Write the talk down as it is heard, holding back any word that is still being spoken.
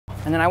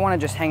And then I want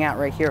to just hang out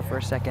right here for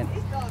a second.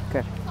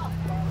 Good.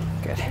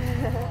 Good.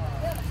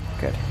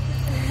 Good.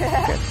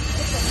 Good.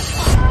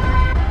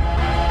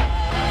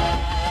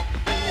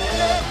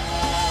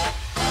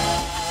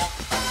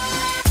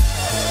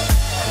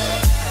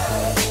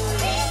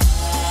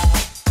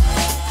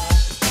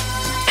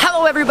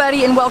 Hello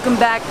everybody and welcome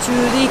back to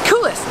the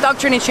coolest dog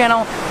training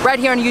channel right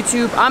here on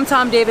YouTube. I'm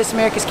Tom Davis,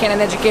 America's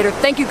Canine Educator.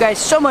 Thank you guys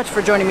so much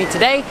for joining me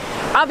today.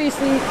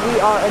 Obviously, we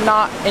are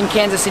not in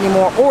Kansas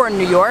anymore or in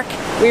New York.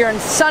 We are in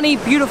sunny,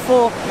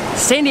 beautiful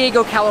San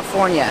Diego,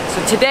 California.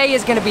 So today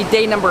is going to be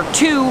day number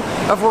 2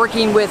 of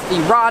working with the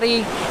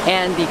Rottie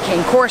and the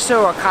Cane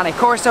Corso or Cane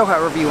Corso,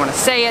 however you want to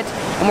say it.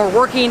 And we're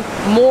working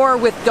more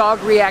with dog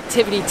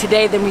reactivity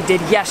today than we did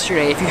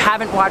yesterday. If you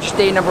haven't watched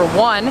day number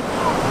 1,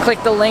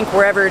 click the link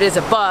wherever it is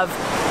above.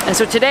 And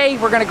so today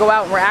we're going to go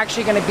out and we're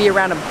actually going to be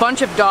around a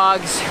bunch of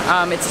dogs.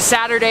 It's a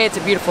Saturday, it's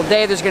a beautiful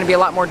day. There's going to be a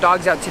lot more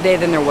dogs out today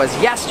than there was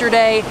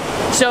yesterday.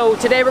 So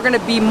today we're going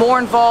to be more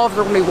involved.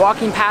 We're going to be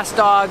walking past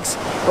dogs.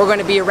 We're going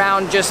to be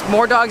around just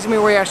more dogs than we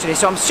were yesterday.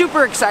 So I'm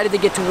super excited to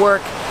get to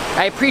work.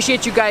 I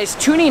appreciate you guys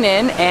tuning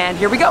in, and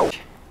here we go.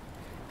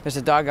 There's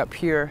a dog up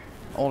here,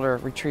 older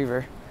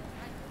retriever.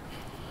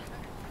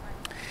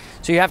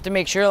 So you have to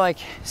make sure, like,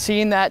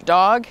 seeing that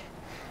dog,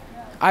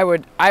 I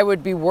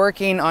would be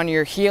working on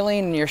your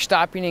heeling and your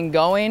stopping and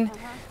going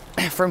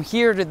from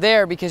here to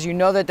there, because you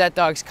know that that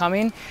dog's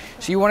coming.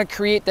 So you want to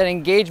create that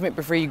engagement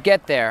before you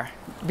get there,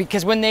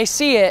 because when they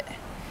see it,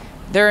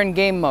 they're in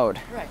game mode.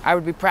 Right. I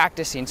would be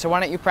practicing. So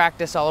why don't you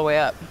practice all the way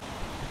up?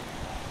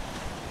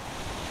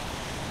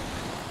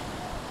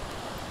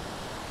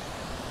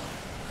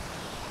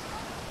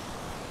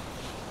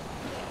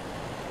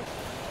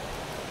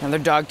 Another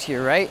dog to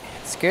your right.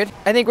 It's good.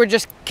 I think we're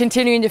just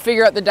continuing to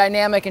figure out the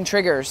dynamic and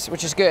triggers,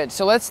 which is good.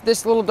 So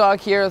this little dog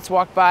here, let's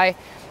walk by.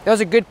 That was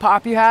a good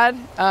pop you had.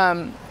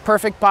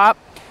 Perfect pop.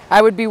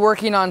 I would be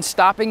working on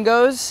stop and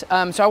goes.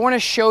 So I want to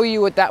show you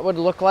what that would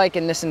look like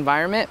in this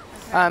environment.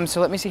 Okay. So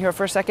let me see here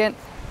for a second.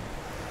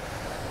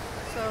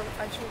 So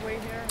I should wait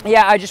here?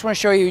 Yeah, I just want to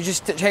show you.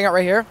 Just hang out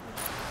right here.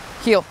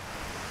 Heel.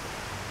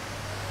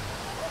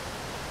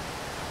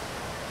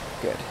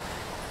 Good.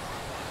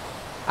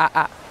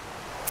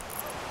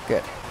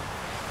 Good.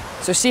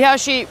 So see how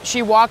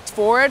she walked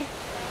forward?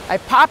 I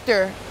popped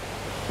her.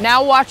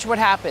 Now watch what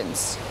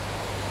happens.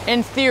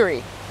 In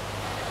theory.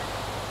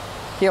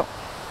 Heel.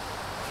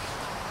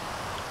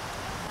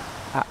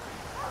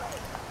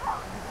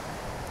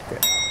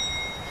 Good.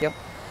 Heel.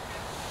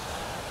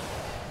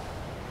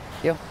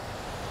 Heel.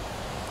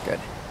 Good.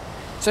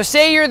 So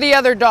say you're the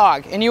other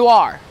dog, and you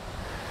are.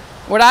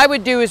 What I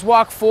would do is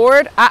walk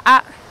forward.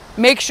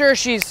 Make sure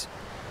she's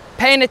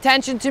paying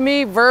attention to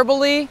me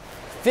verbally,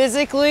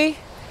 physically,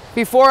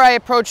 before I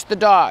approach the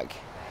dog.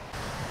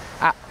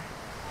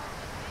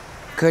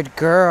 Good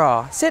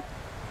girl. Sit.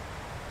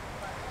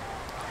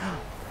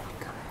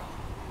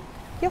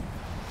 Heel.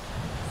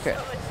 Good.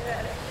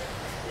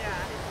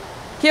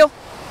 Heel.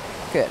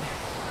 Good.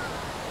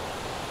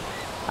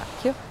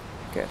 Heel.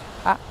 Good.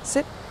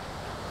 Sit.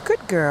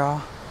 Good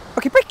girl.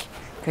 Okay, break.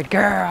 Good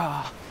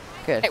girl.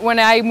 Good. When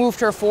I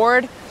moved her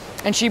forward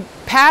and she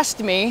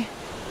passed me,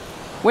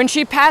 when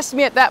she passed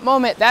me at that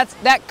moment,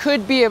 that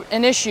could be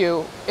an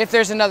issue if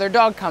there's another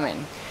dog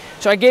coming.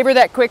 So I gave her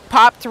that quick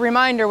pop to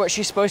remind her what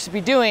she's supposed to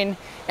be doing,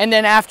 and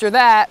then after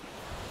that,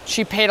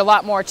 she paid a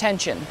lot more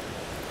attention.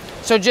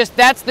 So just,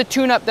 that's the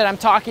tune-up that I'm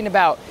talking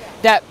about.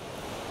 That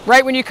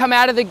right when you come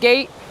out of the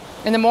gate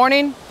in the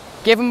morning,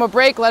 give them a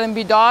break, let them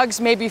be dogs,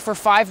 maybe for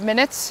 5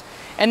 minutes,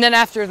 and then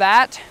after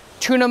that,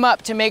 tune them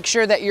up to make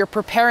sure that you're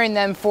preparing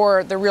them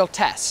for the real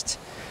test.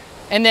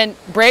 And then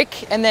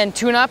break, and then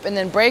tune up, and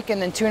then break,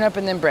 and then tune up,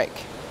 and then break.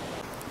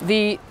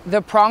 The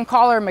prong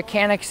collar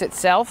mechanics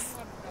itself.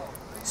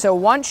 So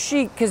once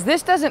she, because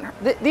this doesn't,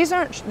 these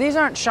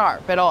aren't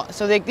sharp at all.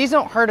 So these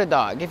don't hurt a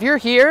dog. If you're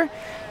here,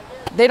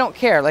 they don't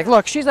care. Like,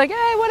 look, she's like,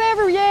 hey,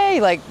 whatever,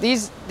 yay. Like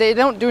they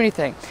don't do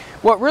anything.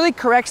 What really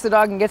corrects the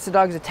dog and gets the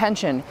dog's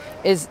attention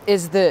is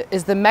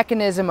the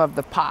mechanism of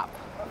the pop.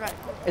 Right.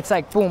 It's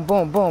like boom,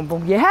 boom, boom,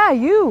 boom. Yeah,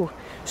 you.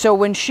 So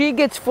when she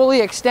gets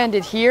fully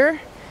extended here,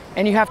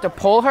 and you have to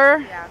pull her,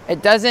 yeah.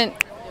 It doesn't,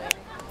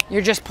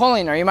 you're just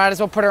pulling her. You might as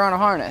well put her on a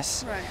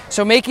harness. Right.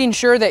 So making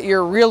sure that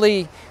you're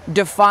really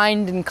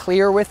defined and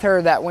clear with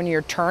her, that when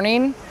you're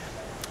turning,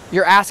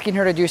 you're asking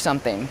her to do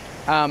something.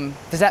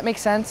 Does that make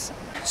sense?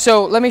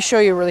 So let me show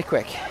you really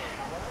quick.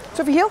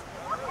 So if you heel,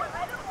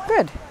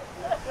 good.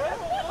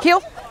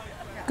 Heel,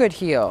 good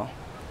heel.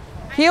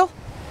 Heel,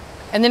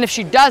 and then if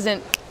she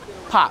doesn't,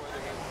 pop.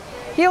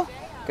 Heel,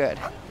 good.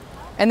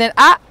 And then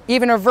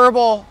even a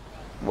verbal,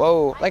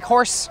 whoa, like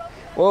horse,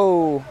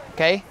 whoa,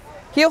 okay.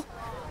 Heel,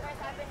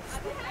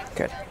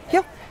 good.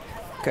 Heel,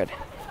 good,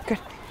 good,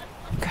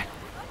 good.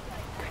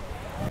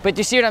 But do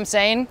you see what I'm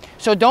saying?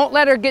 So don't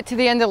let her get to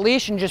the end of the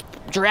leash and just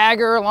drag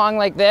her along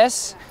like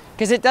this,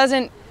 because it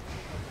doesn't,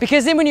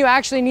 because then when you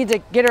actually need to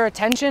get her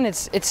attention,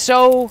 it's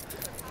so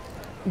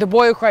the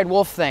boy who cried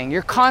wolf thing.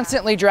 You're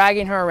constantly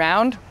dragging her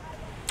around.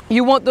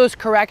 You want those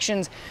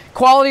corrections,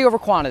 quality over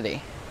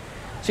quantity.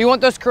 So you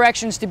want those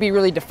corrections to be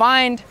really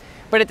defined,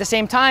 but at the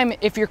same time,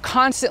 if you're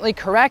constantly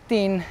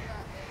correcting,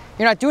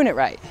 you're not doing it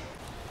right.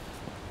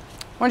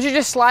 Why don't you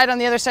just slide on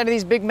the other side of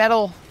these big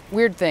metal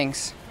weird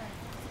things?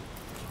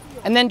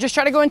 And then just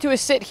try to go into a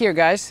sit here,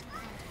 guys.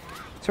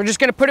 So we're just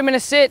gonna put him in a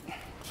sit.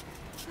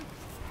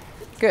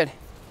 Good.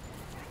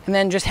 And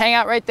then just hang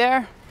out right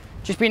there.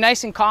 Just be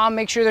nice and calm,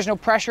 make sure there's no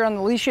pressure on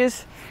the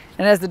leashes.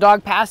 And as the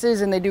dog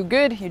passes and they do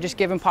good, you just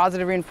give them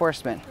positive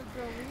reinforcement.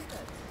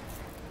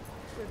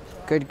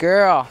 Good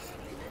girl.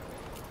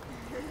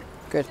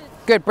 Good.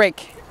 Good.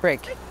 Break.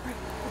 Break.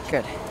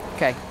 Good.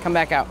 Okay. Come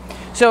back out.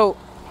 So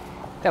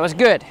that was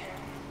good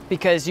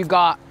because you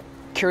got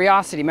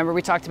curiosity. Remember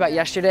we talked about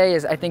yesterday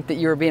is I think that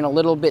you were being a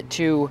little bit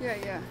too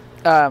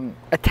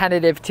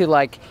attentive to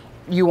like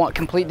you want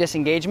complete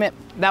disengagement.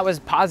 That was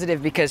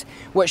positive because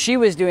what she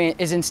was doing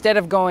is instead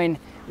of going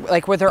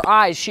like with her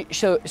eyes,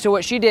 so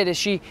what she did is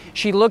she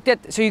looked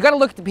at, so you got to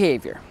look at the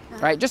behavior,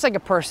 right? Just like a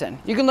person.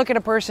 You can look at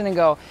a person and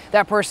go,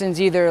 that person's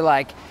either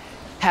like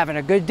having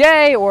a good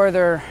day or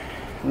they're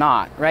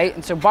not, right?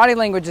 And so body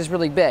language is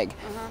really big.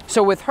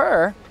 So with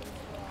her,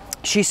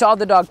 she saw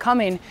the dog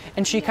coming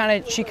and she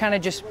kind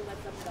of just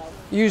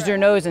used her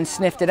nose and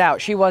sniffed it out.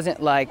 She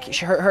wasn't like,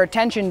 her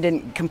attention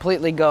didn't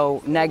completely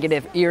go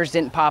negative, ears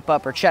didn't pop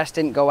up, her chest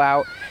didn't go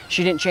out.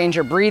 She didn't change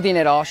her breathing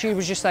at all. She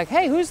was just like,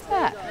 hey, who's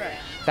that?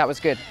 That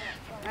was good.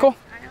 Cool.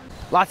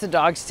 Lots of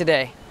dogs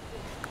today.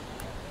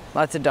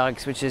 Lots of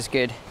dogs, which is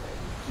good.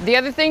 The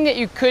other thing that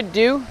you could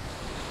do,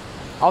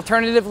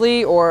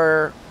 alternatively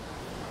or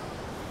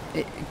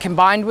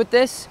combined with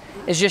this,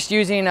 is just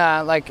using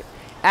like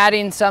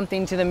adding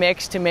something to the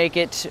mix to make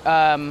it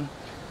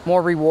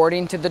more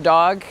rewarding to the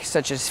dog,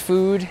 such as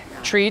food,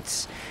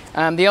 treats.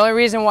 The only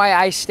reason why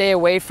I stay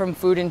away from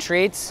food and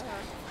treats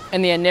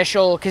in the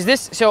initial,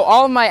 so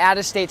all of my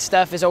out-of-state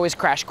stuff is always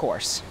crash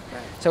course.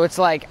 So it's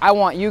like, I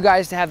want you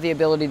guys to have the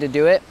ability to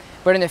do it.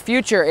 But in the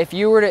future, if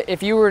you were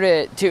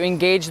to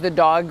engage the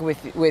dog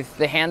with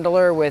the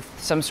handler with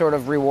some sort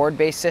of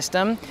reward-based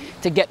system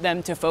to get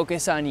them to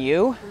focus on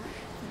you,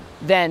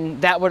 then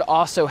that would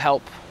also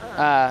help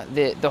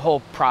the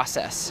whole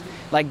process.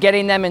 Like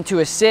getting them into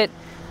a sit,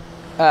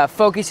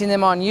 focusing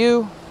them on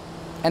you,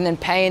 and then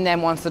paying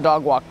them once the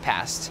dog walked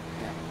past.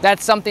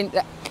 That's something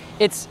that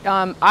it's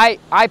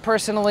I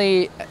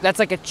personally, that's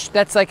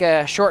like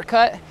a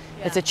shortcut.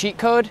 It's a cheat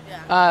code.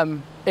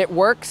 It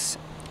works.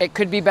 It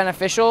could be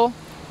beneficial.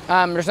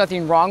 There's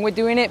nothing wrong with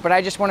doing it, but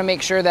I just want to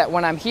make sure that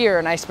when I'm here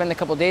and I spend a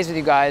couple days with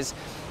you guys,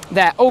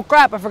 that, oh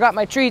crap, I forgot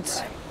my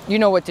treats, you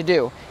know what to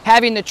do.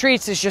 Having the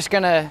treats is just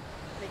gonna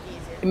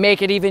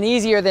make it even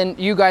easier than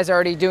you guys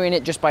already doing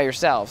it just by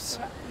yourselves.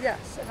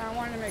 Yes, and I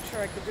wanted to make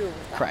sure I could do it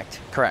with that. Correct,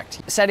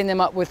 correct. Setting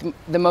them up with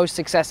the most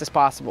success as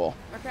possible.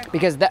 Okay.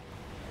 Because that,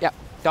 yeah,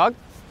 dog?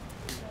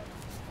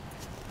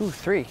 Ooh,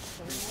 3.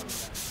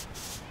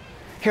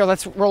 Here,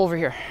 let's roll over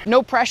here.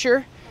 No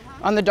pressure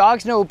on the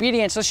dogs, no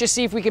obedience. Let's just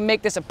see if we can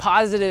make this a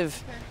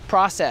positive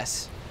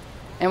process.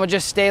 And we'll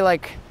just stay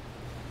like,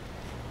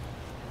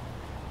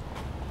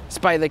 it's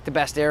probably like the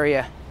best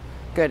area.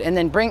 Good, and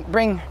then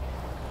bring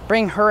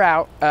her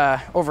out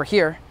over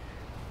here.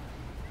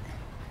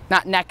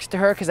 Not next to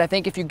her, because I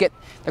think if you get,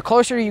 the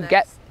closer you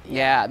get,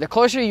 the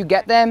closer you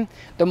get them,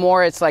 the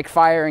more it's like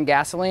fire and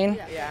gasoline.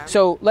 Yeah.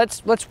 So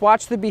let's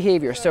watch the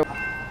behavior. So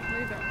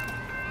Leave it.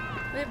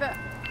 Leave it.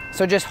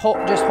 So just hold.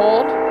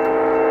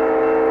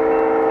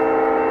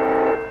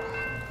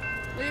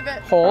 Leave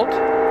it. Hold. Leave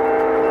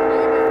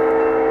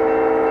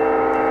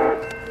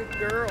it. Good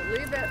girl.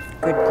 Leave it.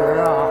 Good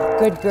girl.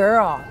 Good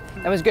girl.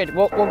 That was good.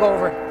 We'll go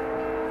over.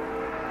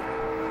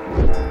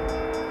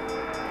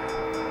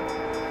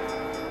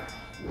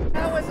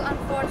 That was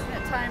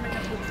unfortunate timing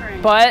of the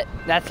train. But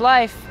that's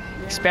life,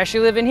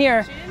 especially living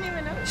here. She didn't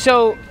even know.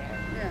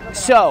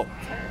 So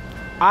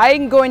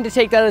I'm going to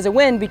take that as a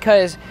win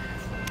because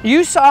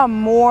you saw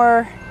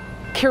more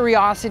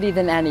curiosity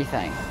than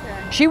anything.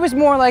 Okay. She was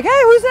more like,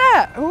 hey, who's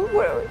that?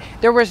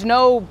 There was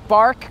no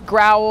bark,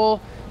 growl.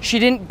 She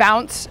didn't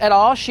bounce at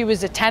all. She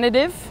was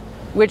attentive,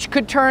 which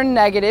could turn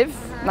negative.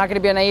 I'm not going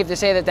to be naive to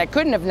say that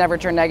couldn't have never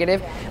turned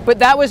negative, but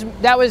that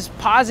was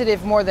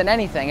positive more than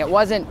anything. It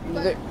wasn't.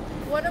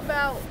 What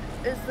about,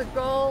 is the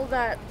goal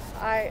that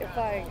if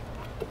I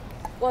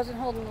wasn't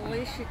holding the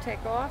leash, she'd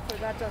take off, or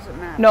that doesn't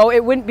matter? No,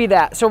 it wouldn't be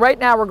that. So right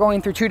now we're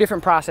going through 2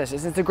 different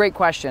processes. It's a great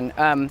question.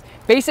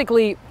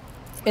 Basically,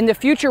 in the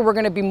future, we're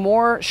going to be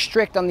more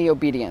strict on the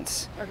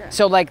obedience. Okay.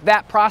 So like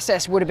that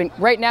process would have been,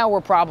 right now we're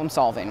problem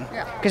solving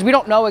because we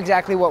don't know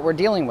exactly what we're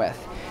dealing with.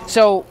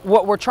 So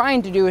what we're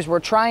trying to do is we're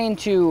trying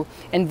to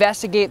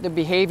investigate the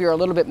behavior a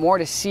little bit more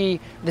to see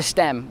the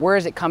stem. Where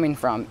is it coming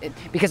from?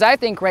 Because I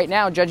think right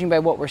now, judging by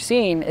what we're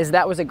seeing, is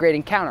that was a great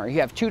encounter.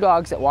 You have 2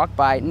 dogs that walked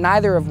by.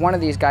 Neither of one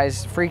of these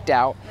guys freaked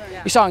out.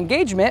 You saw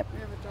engagement,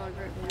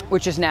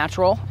 which is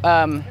natural.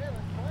 Why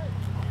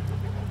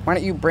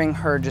don't you bring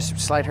her, just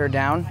slide her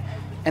down,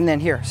 and then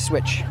here,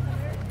 switch.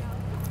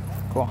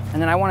 Cool.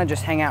 And then I want to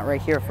just hang out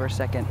right here for a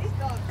second.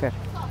 Good.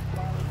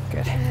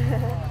 Good.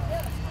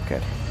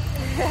 Good.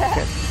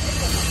 Good.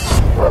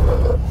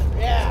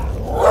 Yeah.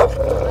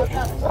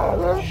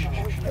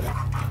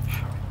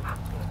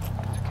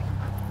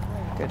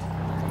 Good.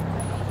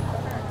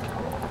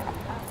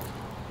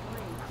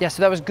 Yeah,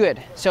 so that was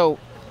good. So,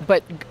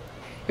 but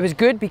it was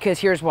good because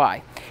here's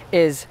why.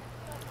 That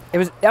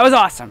was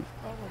awesome.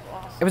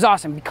 It was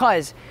awesome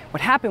because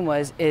what happened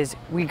is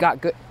we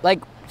got good,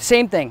 like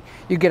same thing.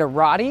 You get a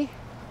Rottie,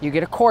 you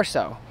get a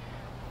Corso.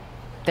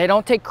 They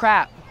don't take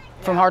crap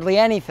from hardly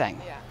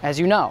anything, as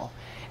you know.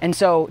 And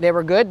so they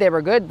were good.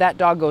 That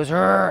dog goes,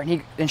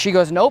 and she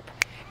goes, nope.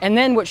 And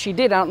then what she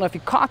did, I don't know if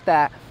you caught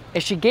that,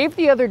 is she gave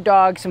the other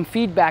dog some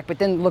feedback, but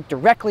then looked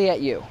directly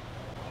at you.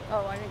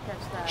 Oh, I didn't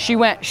catch that.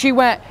 She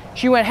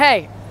went,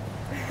 hey,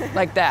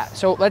 like that.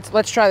 So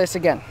let's try this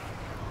again.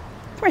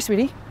 Come here,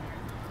 sweetie.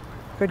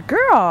 Good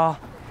girl.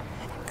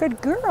 Good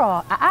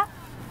girl.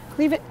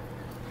 Leave it.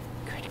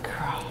 Good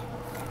girl.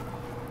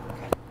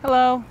 Good.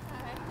 Hello.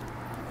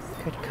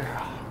 Hi. Good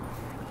girl.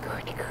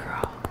 Good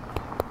girl.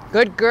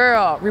 Good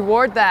girl.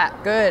 Reward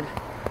that. Good.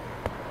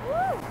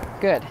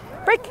 Good.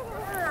 Break.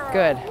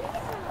 Good.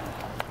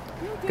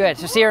 Good.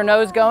 So see her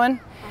nose going?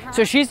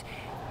 So she's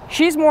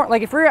more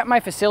like, if we were at my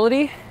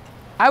facility,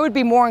 I would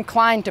be more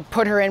inclined to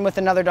put her in with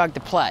another dog to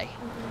play,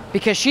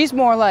 because she's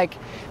more like.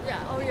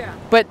 Yeah. Oh yeah.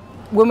 But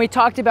when we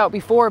talked about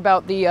before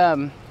about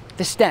the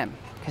STEM,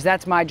 because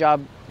that's my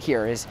job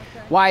here, is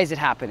why is it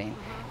happening?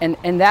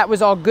 And that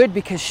was all good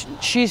because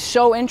she's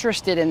so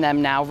interested in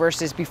them now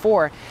versus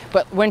before.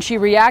 But when she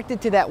reacted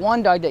to that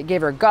one dog that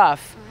gave her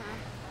guff,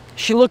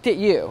 she looked at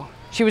you.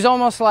 She was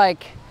almost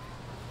like,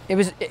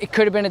 it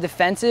could have been a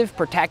defensive,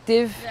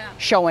 protective,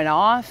 showing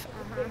off.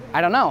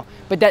 I don't know.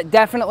 But that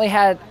definitely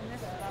had,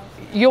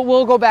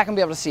 we'll go back and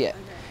be able to see it.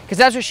 Because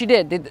that's what she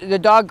did. The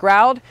dog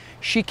growled,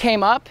 she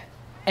came up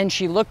and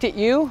she looked at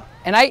you,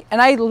 and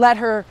I let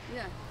her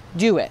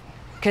do it.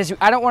 Because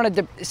I don't want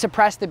to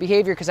suppress the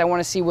behavior, because I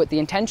want to see what the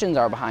intentions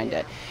are behind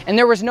it. And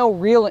there was no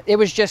real, it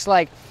was just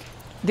like,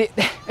 it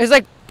was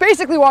like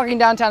basically walking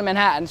downtown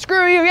Manhattan.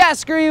 Screw you, yeah,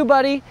 screw you,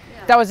 buddy.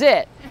 Yeah. That was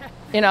it,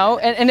 you know?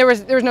 And there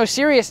was no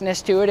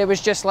seriousness to it. It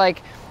was just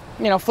like,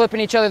 you know, flipping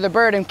each other the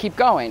bird and keep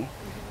going.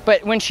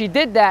 But when she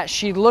did that,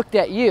 she looked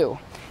at you.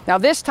 Now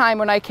this time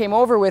when I came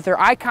over with her,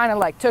 I kind of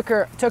like took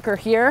her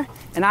here,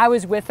 and I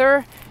was with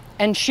her,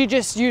 and she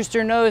just used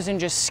her nose and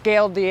just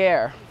scaled the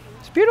air.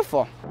 It's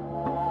beautiful.